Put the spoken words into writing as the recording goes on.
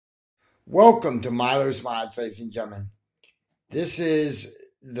Welcome to Milo's Mods, ladies and gentlemen. This is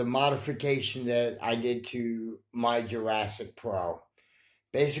the modification that I did to my Jurassic Pro.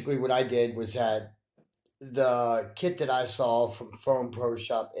 Basically, what I did was that the kit that I saw from Phone Pro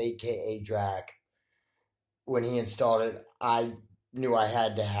Shop, aka DRAC, when he installed it, I knew I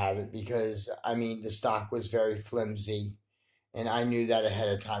had to have it because, the stock was very flimsy, and I knew that ahead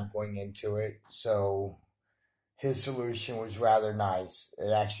of time going into it. So his solution was rather nice. It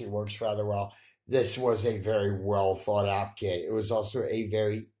actually works rather well. This was a very well thought out kit. It was also a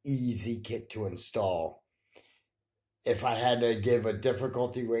very easy kit to install. If I had to give a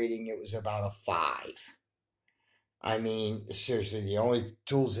difficulty rating, it was about a 5. Seriously, the only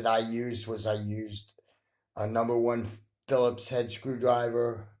tools that I used a number one Phillips head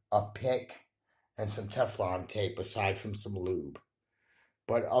screwdriver, a pick, and some Teflon tape aside from some lube.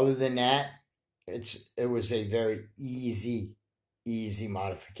 But other than that, it was a very easy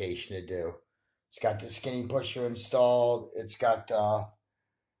modification to do. It's got the skinny pusher installed. It's got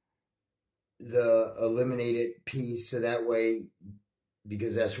the eliminated piece, so that way,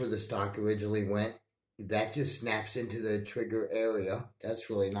 because that's where the stock originally went, that just snaps into the trigger area. That's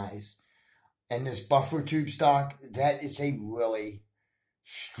really nice. And this buffer tube stock, that is a really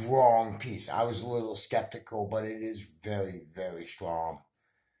strong piece. I was a little skeptical, but it is very, very strong.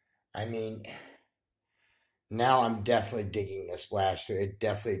 I mean, now I'm definitely digging this blaster. It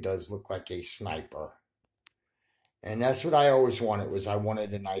definitely does look like a sniper. And that's what I always wanted, was I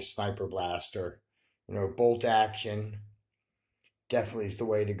wanted a nice sniper blaster. Bolt action definitely is the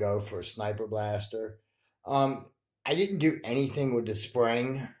way to go for a sniper blaster. I didn't do anything with the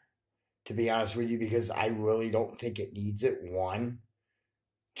spring, to be honest with you, because I really don't think it needs it. One.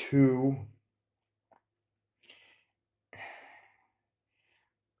 Two,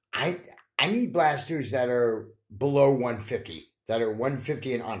 I need blasters that are below 150, that are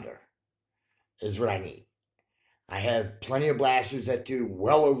 150 and under, is what I need. I have plenty of blasters that do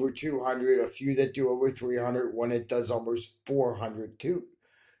well over 200, a few that do over 300, one that does almost 400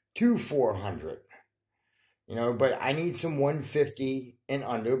 to 400. But I need some 150 and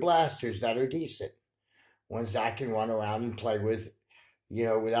under blasters that are decent. Ones that I can run around and play with,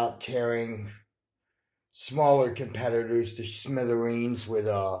 without tearing smaller competitors to smithereens with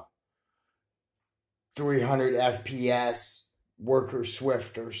a 300 FPS Worker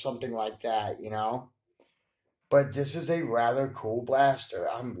Swift or something like that, But this is a rather cool blaster.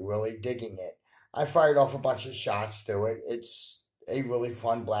 I'm really digging it. I fired off a bunch of shots through it. It's a really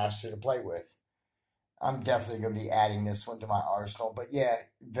fun blaster to play with. I'm definitely going to be adding this one to my arsenal. But yeah,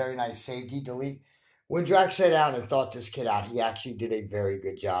 very nice safety delete. When DRAC sat down and thought this kit out, he actually did a very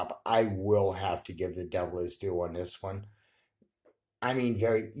good job. I will have to give the devil his due on this one.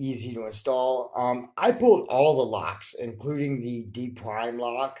 Very easy to install. I pulled all the locks, including the D-Prime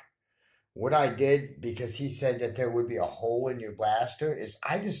lock. What I did, because he said that there would be a hole in your blaster, is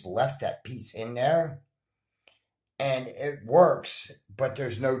I just left that piece in there. And it works, but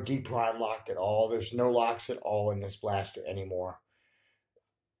there's no D-Prime lock at all. There's no locks at all in this blaster anymore.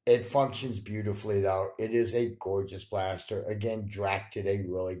 It functions beautifully, though. It is a gorgeous blaster. Again, DRAC did a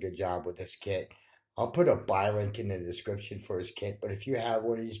really good job with this kit. I'll put a buy link in the description for his kit, but if you have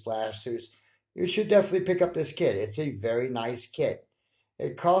one of these blasters, you should definitely pick up this kit. It's a very nice kit.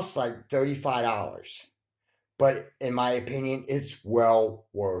 It costs like $35, but in my opinion, it's well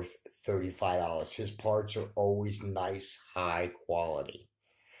worth $35. His parts are always nice, high quality.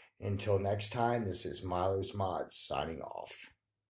 Until next time, this is Milo's Mods signing off.